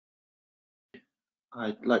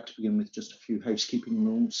I'd like to begin with just a few housekeeping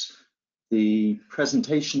rules. The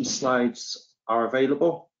presentation slides are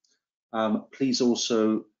available. Please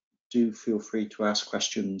also do feel free to ask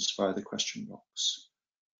questions via the question box.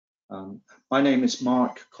 My name is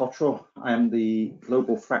Mark Cottrell. I am the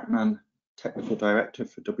Global FracMan Technical Director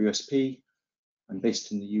for WSP. I'm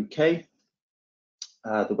based in the UK.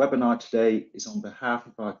 The webinar today is on behalf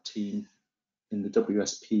of our team in the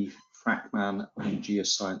WSP FracMan and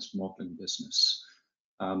Geoscience Modeling business.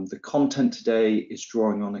 The content today is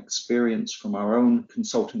drawing on experience from our own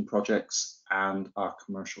consulting projects and our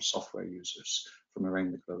commercial software users from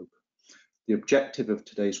around the globe. The objective of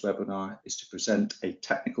today's webinar is to present a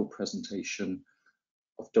technical presentation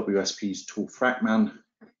of WSP's tool FracMan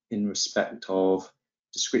in respect of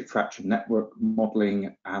discrete fracture network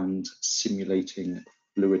modeling and simulating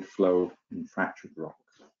fluid flow in fractured rock.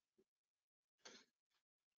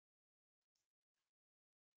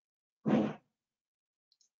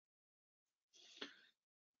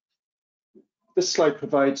 This slide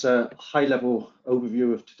provides a high-level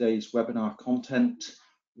overview of today's webinar content.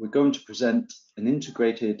 We're going to present an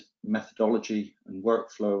integrated methodology and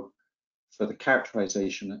workflow for the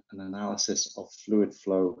characterization and analysis of fluid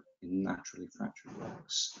flow in naturally fractured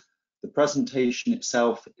rocks. The presentation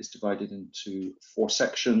itself is divided into 4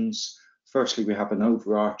 sections. Firstly, we have an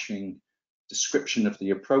overarching description of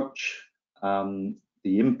the approach, the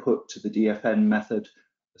input to the DFN method,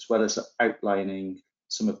 as well as outlining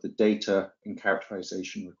some of the data and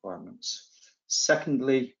characterization requirements.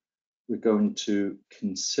 Secondly, we're going to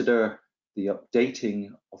consider the updating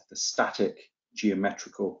of the static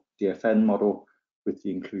geometrical DFN model with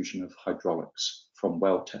the inclusion of hydraulics from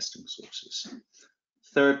well testing sources.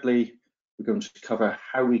 Thirdly, we're going to cover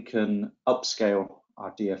how we can upscale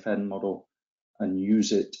our DFN model and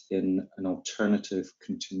use it in an alternative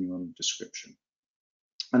continuum description.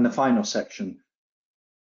 And the final section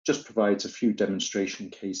just provides a few demonstration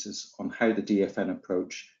cases on how the DFN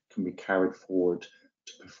approach can be carried forward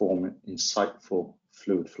to perform insightful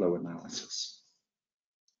fluid flow analysis.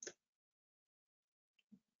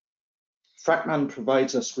 FracMan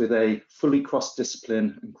provides us with a fully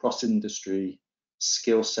cross-discipline and cross-industry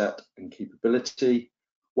skill set and capability.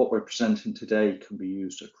 What we're presenting today can be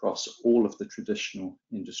used across all of the traditional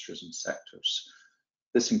industries and sectors.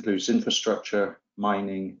 This includes infrastructure,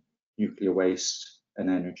 mining, nuclear waste, and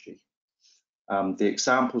energy. The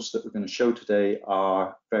examples that we're going to show today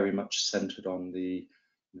are very much centered on the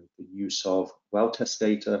use of well test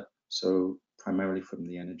data, so primarily from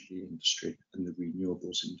the energy industry and the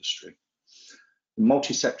renewables industry. The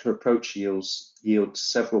multi-sector approach yields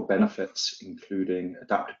several benefits, including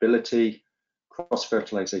adaptability,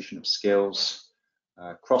 cross-fertilization of skills,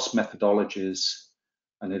 cross methodologies,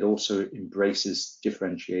 and it also embraces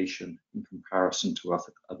differentiation in comparison to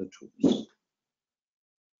other tools.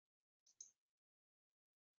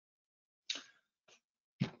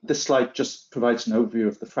 This slide just provides an overview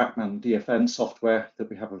of the FracMan DFN software that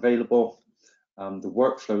we have available. The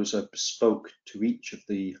workflows are bespoke to each of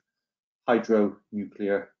the hydro,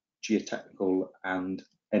 nuclear, geotechnical, and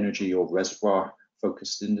energy or reservoir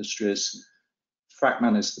focused industries.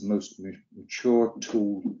 FracMan is the most mature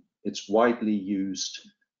tool. It's widely used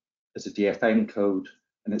as a DFN code,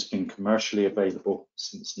 and it's been commercially available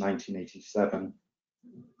since 1987.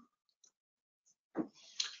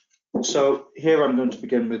 So here I'm going to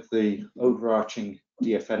begin with the overarching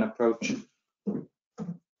DFN approach.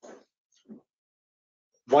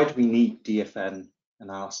 Why do we need DFN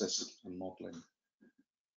analysis and modeling?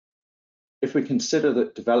 If we consider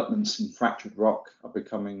that developments in fractured rock are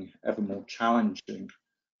becoming ever more challenging,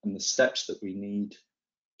 and the steps that we need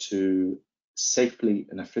to safely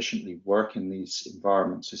and efficiently work in these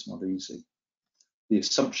environments is not easy. The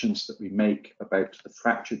assumptions that we make about the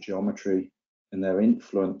fracture geometry and their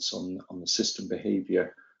influence on the system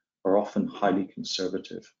behavior are often highly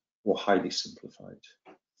conservative or highly simplified.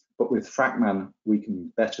 But with FracMan, we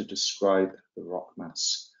can better describe the rock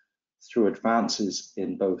mass through advances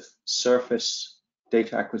in both surface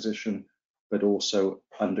data acquisition, but also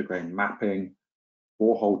underground mapping,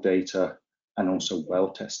 borehole data, and also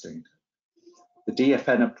well testing. The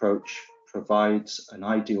DFN approach provides an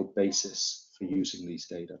ideal basis for using these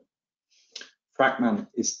data. FracMan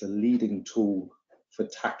is the leading tool for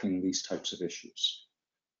tackling these types of issues.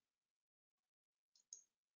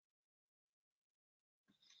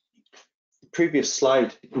 The previous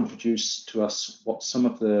slide introduced to us what some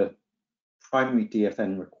of the primary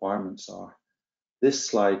DFN requirements are. This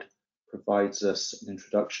slide provides us an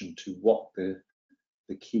introduction to what the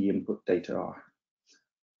key input data are.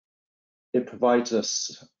 It provides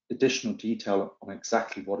us additional detail on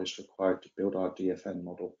exactly what is required to build our DFN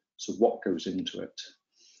model. So what goes into it?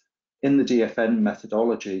 In the DFN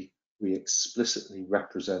methodology, we explicitly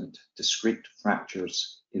represent discrete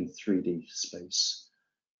fractures in 3D space.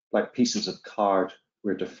 Like pieces of card,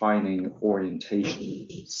 we're defining orientation,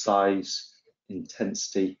 size,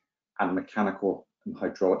 intensity, and mechanical and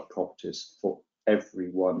hydraulic properties for every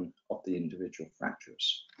one of the individual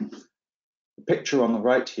fractures. The picture on the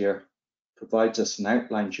right here provides us an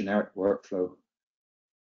outline generic workflow.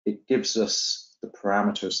 It gives us the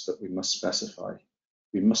parameters that we must specify.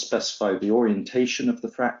 We must specify the orientation of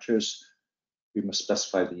the fractures. We must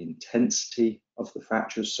specify the intensity of the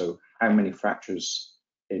fractures, so how many fractures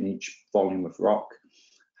in each volume of rock,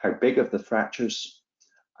 how big of the fractures,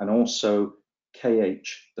 and also KH,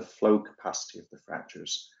 the flow capacity of the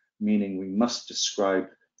fractures, meaning we must describe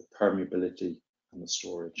the permeability and the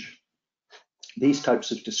storage. These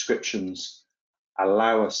types of descriptions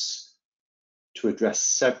allow us to address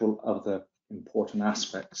several other important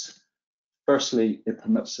aspects. Firstly, it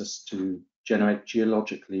permits us to generate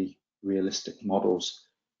geologically realistic models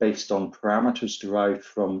based on parameters derived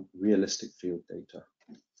from realistic field data.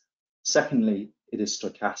 Secondly, it is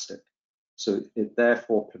stochastic, so it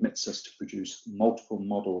therefore permits us to produce multiple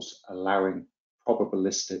models allowing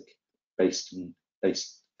probabilistic based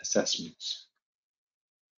assessments.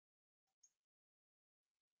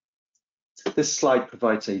 This slide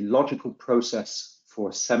provides a logical process for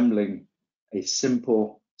assembling a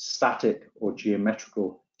simple static or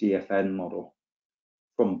geometrical DFN model.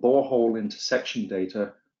 From borehole intersection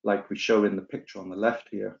data, like we show in the picture on the left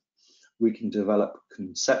here, we can develop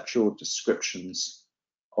conceptual descriptions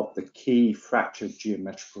of the key fracture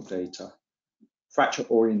geometrical data: fracture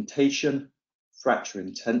orientation, fracture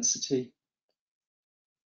intensity.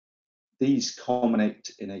 These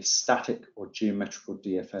culminate in a static or geometrical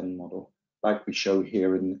DFN model, like we show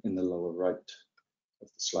here in the lower right of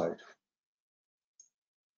the slide.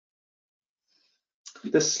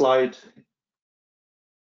 This slide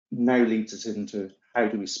now leads us into how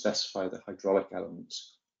do we specify the hydraulic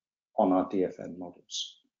elements on our DFN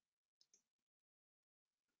models.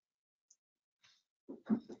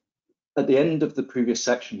 At the end of the previous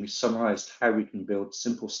section, we summarized how we can build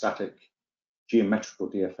simple static geometrical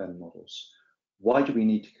DFN models. Why do we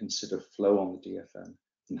need to consider flow on the DFN?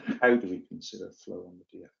 And how do we consider flow on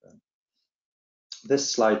the DFN?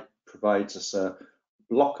 This slide provides us a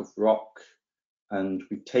block of rock, and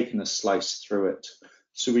we've taken a slice through it,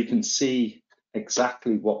 so we can see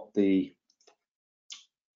exactly what the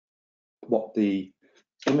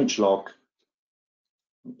image log,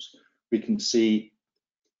 we can see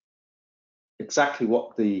exactly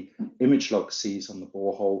what the image log sees on the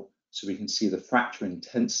borehole, so we can see the fracture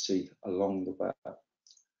intensity along the web.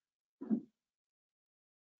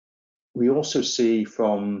 We also see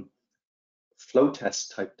from flow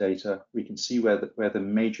test type data, we can see where the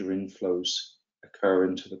major inflows occur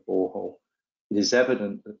into the borehole. It is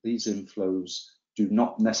evident that these inflows do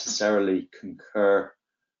not necessarily concur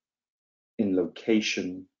in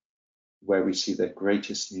location where we see the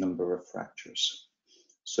greatest number of fractures.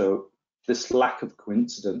 So this lack of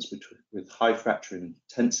coincidence with high fracture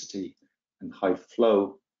intensity and high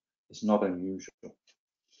flow is not unusual.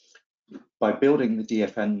 By building the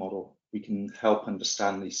DFN model, we can help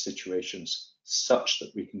understand these situations such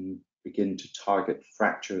that we can begin to target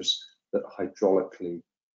fractures that hydraulically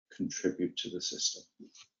contribute to the system.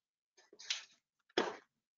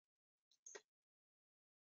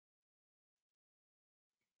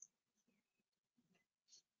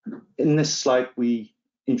 In this slide, we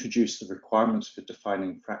introduce the requirements for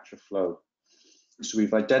defining fracture flow. So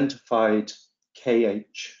we've identified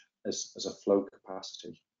KH as a flow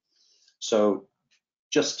capacity. So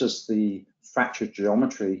just as the fracture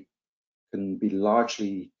geometry can be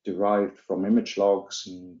largely derived from image logs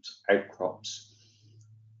and outcrops,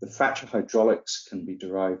 the fracture hydraulics can be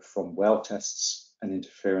derived from well tests and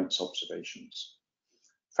interference observations.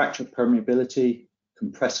 Fracture permeability,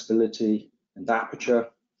 compressibility, and aperture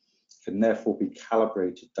can therefore be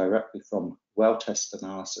calibrated directly from well test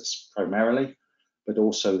analysis primarily, but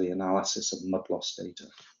also the analysis of mud loss data.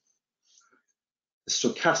 The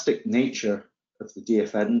stochastic nature of the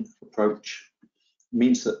DFN approach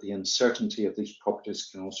means that the uncertainty of these properties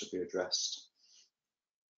can also be addressed.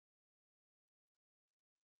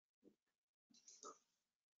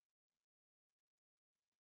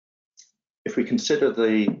 If we consider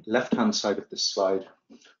the left-hand side of this slide,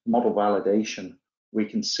 model validation, we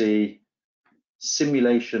can see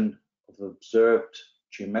simulation of observed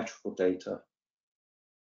geometrical data,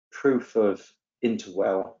 proof of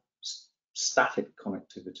interwell static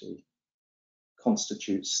connectivity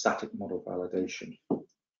constitutes static model validation.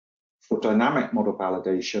 For dynamic model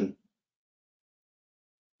validation,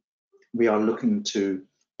 we are looking to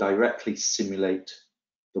directly simulate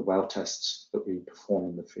the well tests that we perform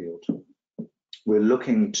in the field. We're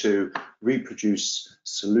looking to reproduce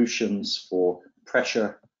solutions for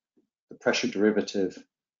pressure, the pressure derivative,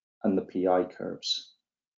 and the PI curves.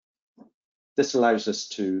 This allows us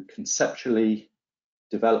to conceptually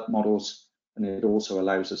develop models, and it also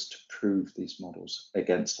allows us to prove these models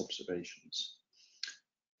against observations.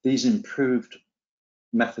 These improved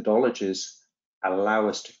methodologies allow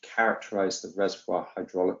us to characterize the reservoir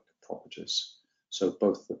hydraulic properties, so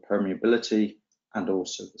both the permeability and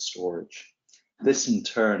also the storage. This in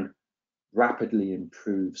turn rapidly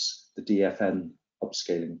improves the DFN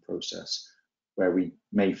upscaling process, where we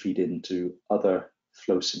may feed into other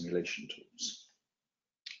flow simulation tools.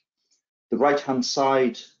 The right-hand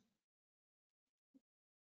side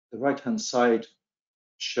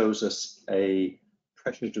shows us a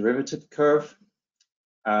pressure derivative curve,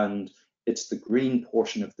 and it's the green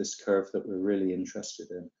portion of this curve that we're really interested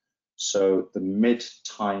in. So the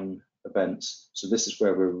mid-time events. So this is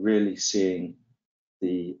where we're really seeing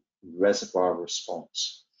the reservoir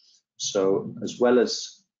response. So as well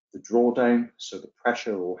as the drawdown, so the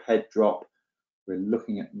pressure or head drop, we're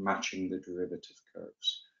looking at matching the derivative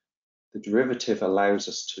curves. The derivative allows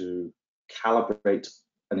us to calibrate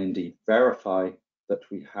and indeed verify that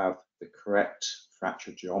we have the correct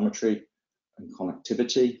fracture geometry and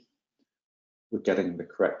connectivity. We're getting the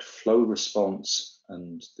correct flow response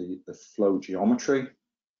and the flow geometry.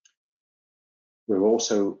 We're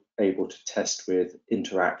also able to test with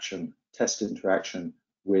interaction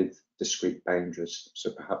with discrete boundaries,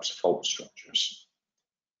 so perhaps fault structures.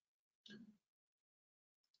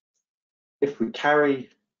 If we carry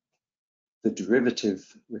the derivative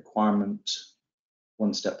requirement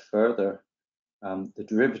one step further, the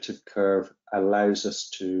derivative curve allows us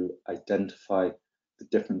to identify the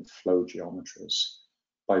different flow geometries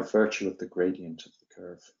by virtue of the gradient of the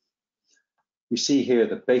curve. We see here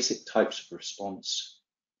the basic types of response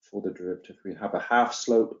for the derivative. We have a half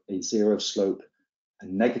slope, a zero slope, a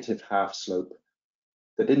negative half slope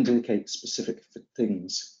that indicate specific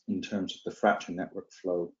things in terms of the fracture network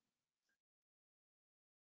flow.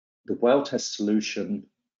 The well test solution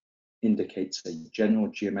indicates a general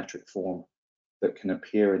geometric form that can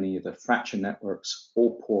appear in either fracture networks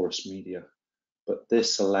or porous media, but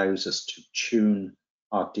this allows us to tune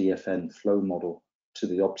our DFN flow model to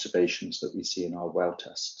the observations that we see in our well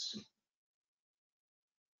tests.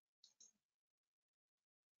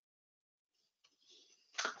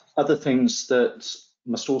 Other things that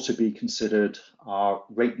must also be considered are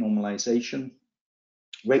rate normalization.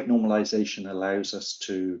 Rate normalization allows us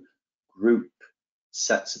to group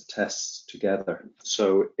sets of tests together.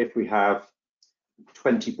 So if we have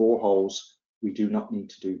 20 boreholes, we do not need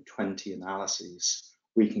to do 20 analyses.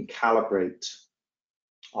 We can calibrate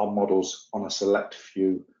our models on a select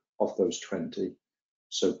few of those 20.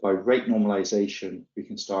 So by rate normalization, we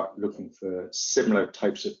can start looking for similar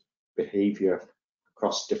types of behavior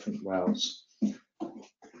across different wells.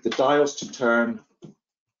 The dials to turn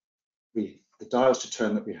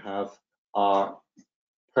that we have are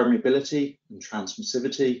permeability and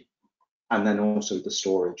transmissivity, and then also the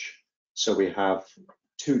storage. So we have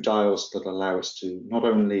two dials that allow us to not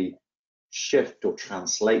only shift or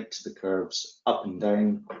translate the curves up and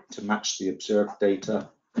down to match the observed data,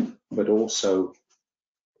 but also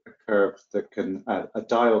a curve that can, a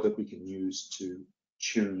dial that we can use to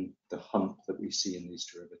tune the hump that we see in these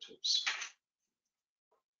derivatives.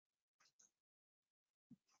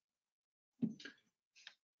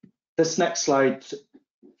 This next slide,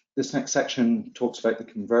 this next section talks about the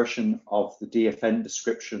conversion of the DFN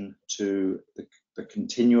description to the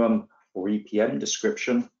continuum or EPM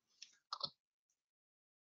description.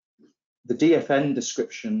 The DFN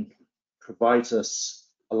description provides us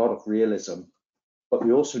a lot of realism, but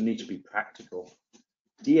we also need to be practical.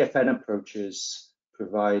 DFN approaches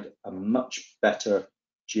provide a much better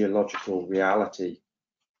geological reality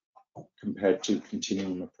compared to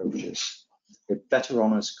continuum approaches. It better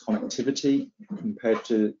honors connectivity compared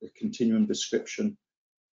to the continuum description,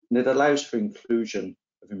 and it allows for inclusion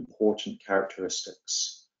of important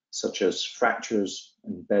characteristics such as fractures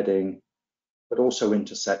and bedding, but also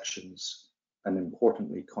intersections and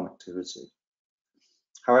importantly connectivity.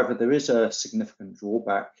 However, there is a significant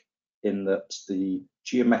drawback in that the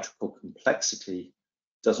geometrical complexity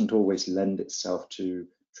doesn't always lend itself to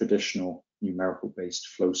traditional numerical-based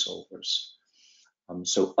flow solvers.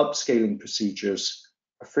 So upscaling procedures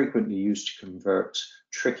are frequently used to convert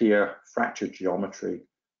trickier fracture geometry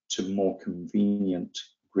to more convenient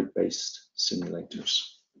grid-based simulators.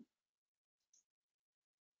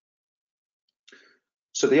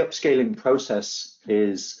 So the upscaling process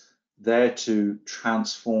is there to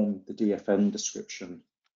transform the DFN description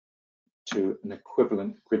to an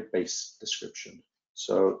equivalent grid-based description.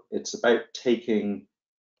 So it's about taking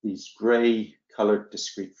these gray colored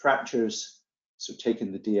discrete fractures, so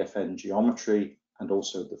taking the DFN geometry and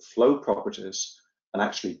also the flow properties and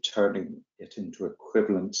actually turning it into an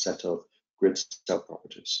equivalent set of grid cell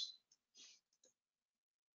properties.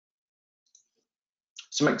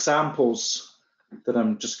 Some examples that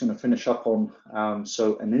I'm just going to finish up on.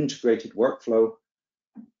 So an integrated workflow.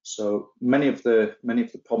 So many of the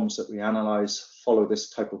problems that we analyze follow this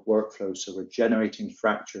type of workflow. So we're generating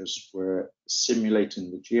fractures, we're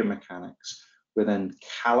simulating the geomechanics, we're then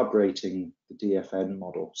calibrating the DFN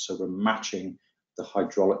model. So we're matching the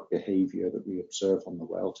hydraulic behavior that we observe on the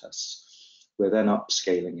well tests. We're then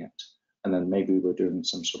upscaling it, and then maybe we're doing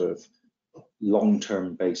some sort of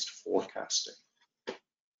long-term based forecasting.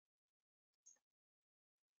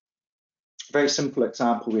 Very simple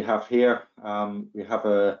example we have here. We have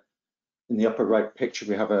in the upper right picture,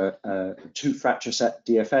 we have a 2 fracture set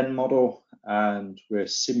DFN model, and we're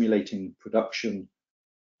simulating production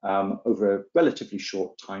over a relatively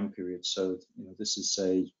short time period. So this is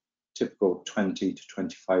a typical 20 to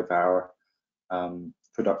 25 hour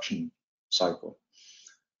production cycle.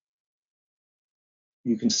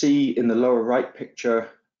 You can see in the lower right picture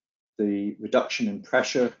the reduction in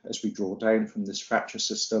pressure as we draw down from this fracture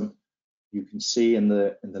system. You can see in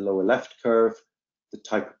the lower left curve the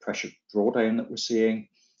type of pressure drawdown that we're seeing,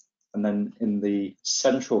 and then in the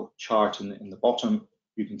central chart in the bottom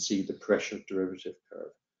you can see the pressure derivative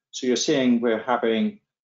curve. So you're seeing we're having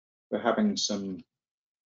some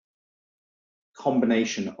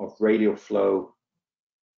combination of radial flow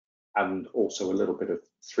and also a little bit of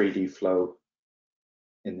 3D flow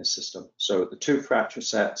in the system. So the 2 fracture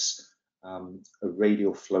sets, a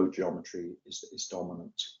radial flow geometry is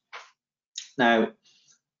dominant. Now,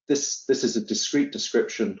 this is a discrete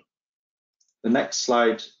description. The next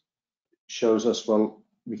slide shows us, well,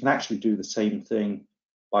 we can actually do the same thing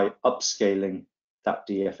by upscaling that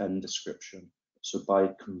DFN description. So by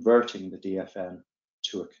converting the DFN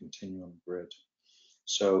to a continuum grid.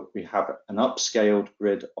 So we have an upscaled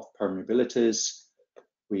grid of permeabilities.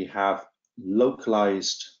 We have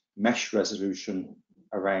localized mesh resolution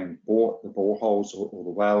around the boreholes or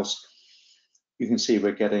the wells. You can see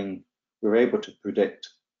we're able to predict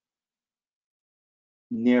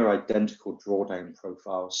near identical drawdown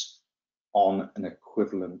profiles on an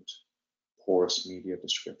equivalent porous media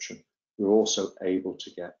description. We're also able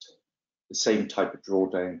to get the same type of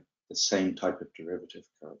drawdown, the same type of derivative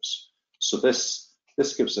curves. So this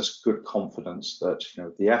gives us good confidence that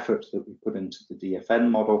the effort that we put into the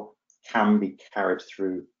DFN model can be carried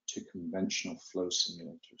through to conventional flow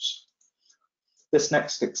simulators. This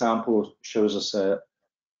next example shows us a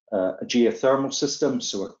geothermal system,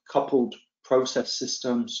 so a coupled process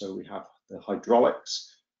system. So we have the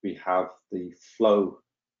hydraulics, we have the flow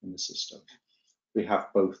in the system. We have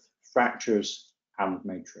both fractures and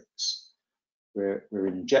matrix. We're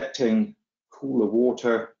injecting cooler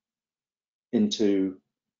water into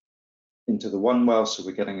the one well, so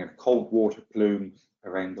we're getting a cold water plume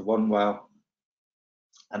around the one well,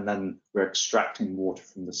 and then we're extracting water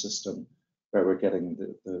from the system where we're getting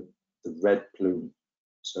the red plume.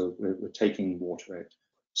 So we're taking water out.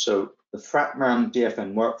 So the FracMan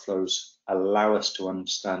DFN workflows allow us to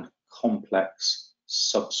understand complex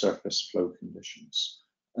subsurface flow conditions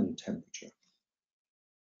and temperature.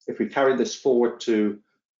 If we carry this forward to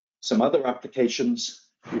some other applications,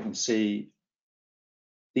 you can see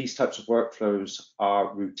these types of workflows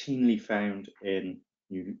are routinely found in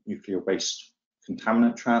nuclear waste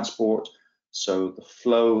contaminant transport. So the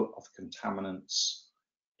flow of contaminants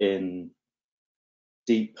in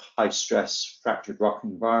deep, high-stress, fractured rock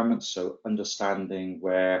environments, so understanding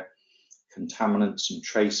where contaminants and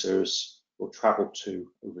tracers will travel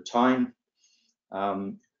to over time.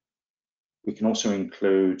 We can also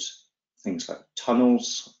include things like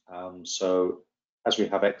tunnels. So as we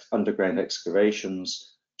have underground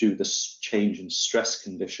excavations, do this change in stress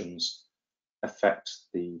conditions affect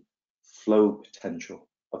the flow potential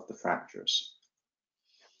of the fractures?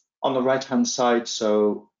 On the right-hand side,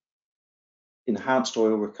 so enhanced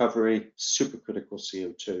oil recovery, supercritical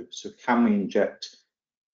CO2. So can we inject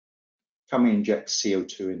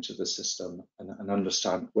CO2 into the system and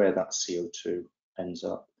understand where that CO2 ends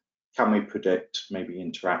up? Can we predict maybe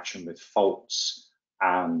interaction with faults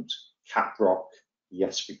and cap rock?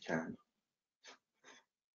 Yes, we can.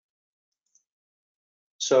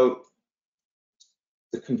 So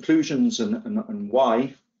the conclusions and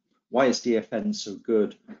why is DFN so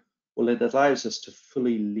good? Well, it allows us to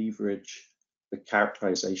fully leverage the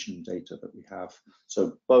characterization data that we have.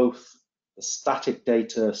 So both the static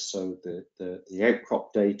data, so the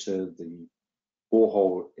outcrop data, the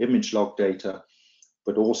borehole image log data,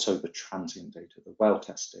 but also the transient data, the well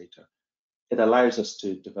test data. It allows us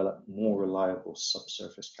to develop more reliable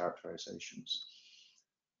subsurface characterizations.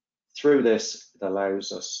 Through this, it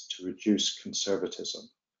allows us to reduce conservatism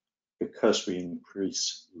because we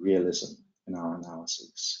increase realism in our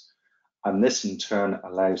analyses. And this in turn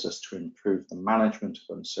allows us to improve the management of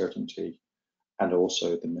uncertainty and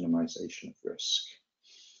also the minimization of risk.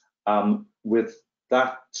 With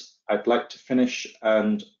that, I'd like to finish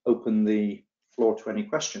and open the floor to any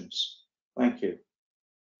questions. Thank you.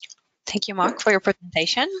 Thank you, Mark, for your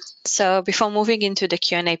presentation. So before moving into the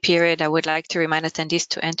Q&A period, I would like to remind attendees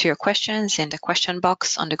to enter your questions in the question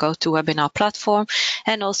box on the GoToWebinar platform.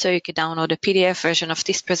 And also you can download a PDF version of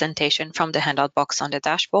this presentation from the handout box on the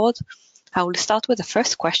dashboard. I will start with the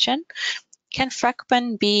first question. Can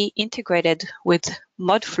FracMan be integrated with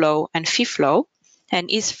ModFlow and FeeFlow? And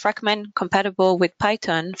is FracMan compatible with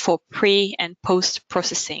Python for pre and post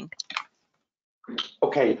processing?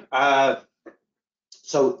 Okay.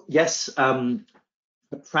 So yes,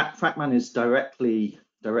 FracMan is directly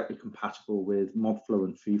compatible with ModFlow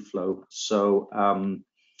and FeeFlow. So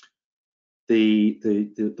the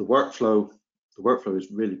workflow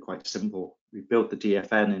is really quite simple. We build the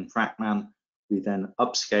DFN in FracMan. We then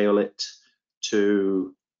upscale it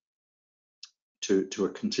to a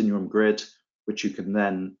continuum grid, which you can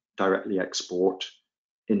then directly export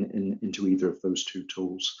into either of those two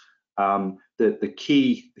tools. The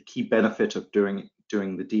key benefit of doing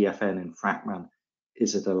the DFN in FracMan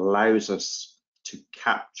is it allows us to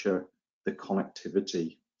capture the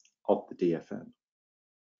connectivity of the DFN.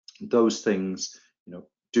 Those things,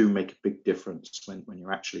 do make a big difference when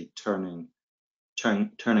you're actually turning a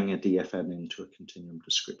DFN into a continuum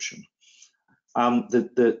description.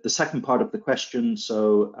 The second part of the question,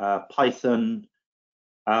 so Python,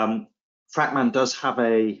 FracMan does have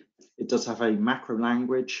a macro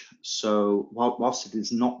language. So whilst it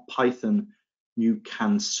is not Python, you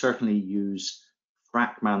can certainly use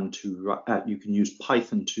FracMan you can use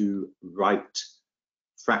Python to write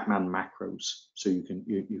FracMan macros. So you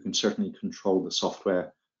can certainly control the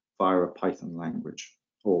software via a Python language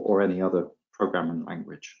or any other programming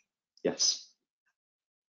language. Yes.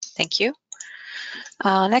 Thank you.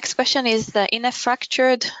 Next question is, in a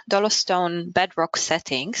fractured dolostone bedrock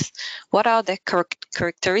settings, what are the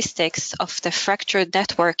characteristics of the fractured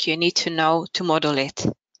network you need to know to model it?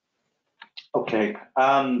 Okay,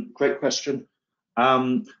 great question.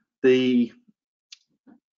 The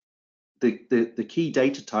key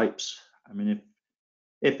data types, I mean,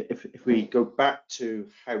 if we go back to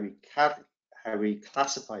how we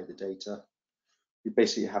classify the data, we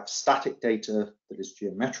basically have static data that is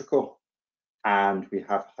geometrical, and we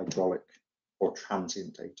have hydraulic or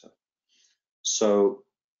transient data. So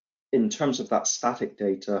in terms of that static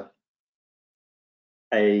data,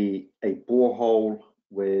 a borehole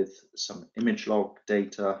with some image log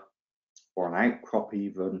data or an outcrop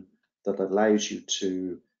even that allows you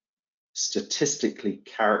to statistically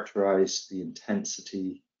characterize the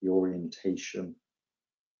intensity, the orientation,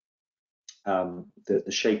 the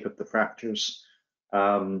shape of the fractures.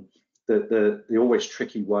 The always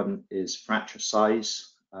tricky one is fracture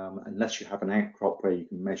size, unless you have an outcrop where you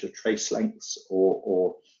can measure trace lengths,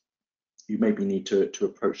 or you maybe need to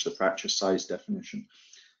approach the fracture size definition.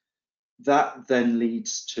 That then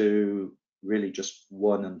leads to really just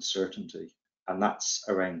one uncertainty, and that's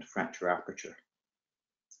around fracture aperture.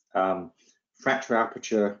 Fracture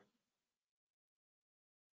aperture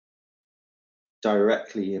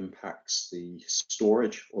directly impacts the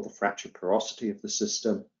storage or the fracture porosity of the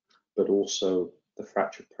system, but also the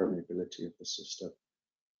fracture permeability of the system.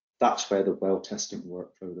 That's where the well testing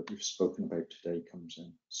workflow that we've spoken about today comes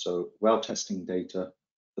in. So well testing data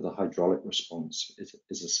for the hydraulic response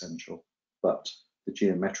is essential, but the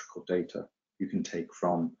geometrical data you can take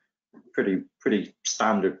from pretty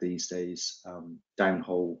standard these days,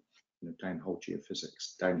 downhole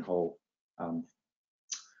geophysics, downhole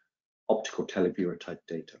optical televiewer type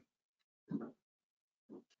data.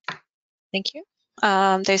 Thank you.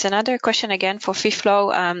 There's another question again for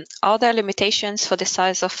FeeFlow. Are there limitations for the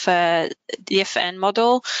size of DFN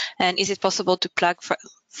model, and is it possible to plug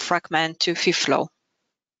FracMan to FeeFlow?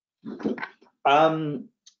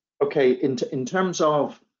 Okay, in terms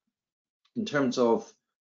of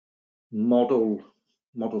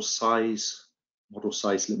model size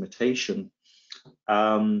limitation,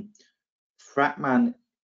 FracMan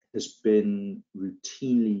has been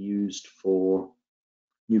routinely used for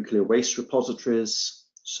nuclear waste repositories.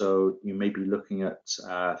 So you may be looking at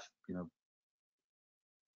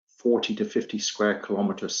 40 to 50 square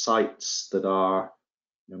kilometer sites that are,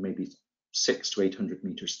 maybe 600 to 800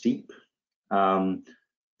 meters deep.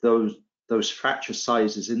 Those fracture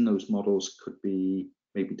sizes in those models could be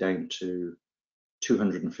maybe down to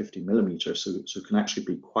 250 millimeters, so it can actually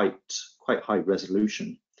be quite high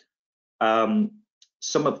resolution.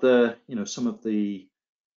 Some of the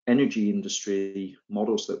energy industry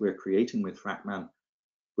models that we're creating with FracMan,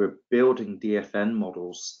 we're building DFN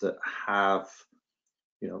models that have,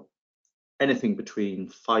 anything between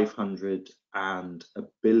 500 and 1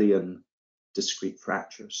 billion discrete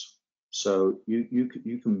fractures. So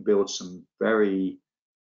you can build some very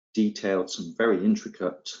detailed, some very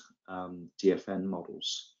intricate DFN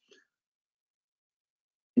models.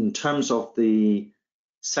 In terms of the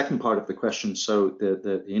second part of the question, so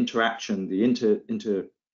the interaction, the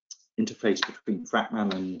interface between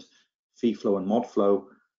FracMan and FeeFlow and ModFlow,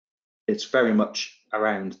 it's very much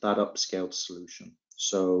around that upscaled solution.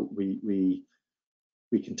 So we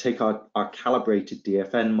can take our calibrated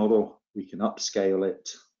DFN model, we can upscale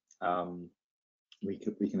it,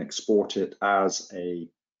 we can export it as a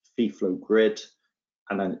FeeFlow grid,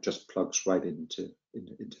 and then it just plugs right into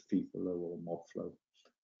FeeFlow or ModFlow.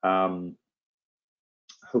 I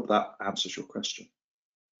hope that answers your question.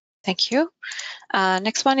 Thank you.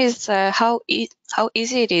 Next one is how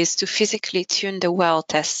easy it is to physically tune the well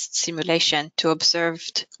test simulation to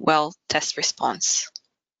observed well test response.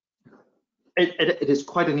 It is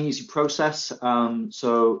quite an easy process.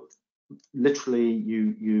 So literally,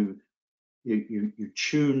 you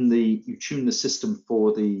tune the system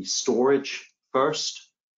for the storage first.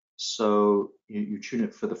 So you tune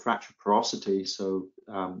it for the fracture porosity, so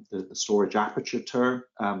the storage aperture term.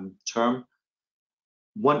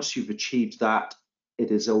 Once you've achieved that,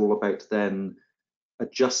 it is all about then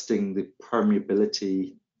adjusting the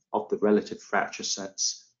permeability of the relative fracture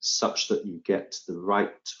sets such that you get the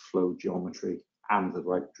right flow geometry and the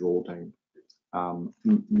right drawdown.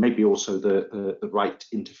 Maybe also the right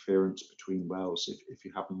interference between wells if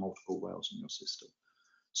you have multiple wells in your system.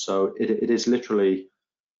 So it is literally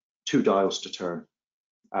 2 dials to turn,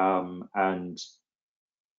 and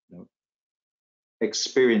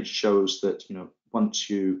experience shows that once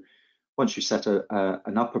you set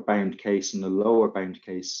an upper bound case and a lower bound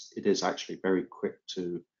case, it is actually very quick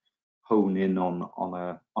to hone in on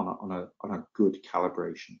a good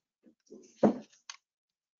calibration.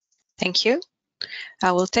 Thank you.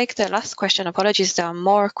 I will take the last question. Apologies, there are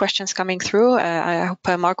more questions coming through. I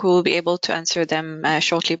hope Mark will be able to answer them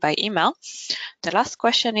shortly by email. The last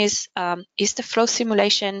question is the flow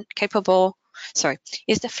simulation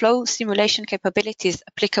capabilities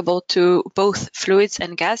applicable to both fluids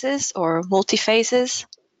and gases or multi-phases?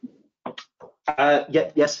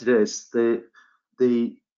 Yes, it is.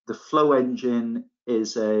 The flow engine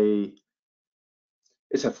is a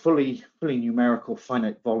fully numerical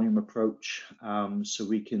finite volume approach. So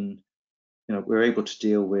we can, we're able to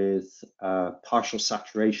deal with partial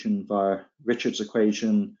saturation via Richard's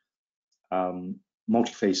equation,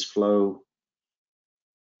 multi-phase flow,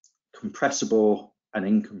 compressible and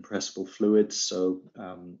incompressible fluids. So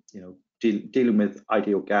dealing with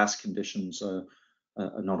ideal gas conditions are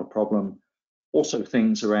not a problem. Also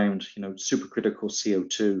things around supercritical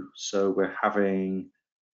CO2. So we're having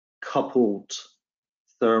coupled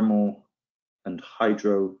thermal and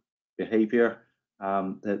hydro behavior.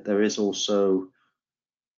 There is also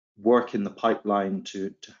work in the pipeline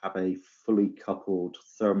to have a fully coupled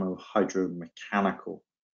thermo-hydro-mechanical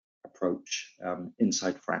approach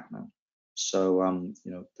inside FracMan. So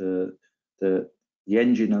the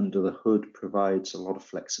engine under the hood provides a lot of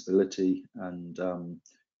flexibility, and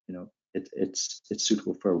it's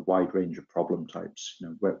suitable for a wide range of problem types,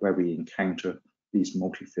 where we encounter these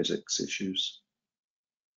multi-physics issues.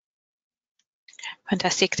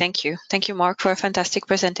 Fantastic, thank you. Thank you, Mark, for a fantastic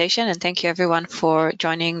presentation, and thank you everyone for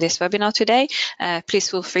joining this webinar today. Please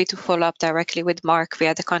feel free to follow up directly with Mark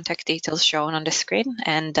via the contact details shown on the screen.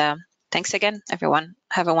 And thanks again, everyone.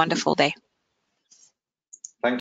 Have a wonderful day.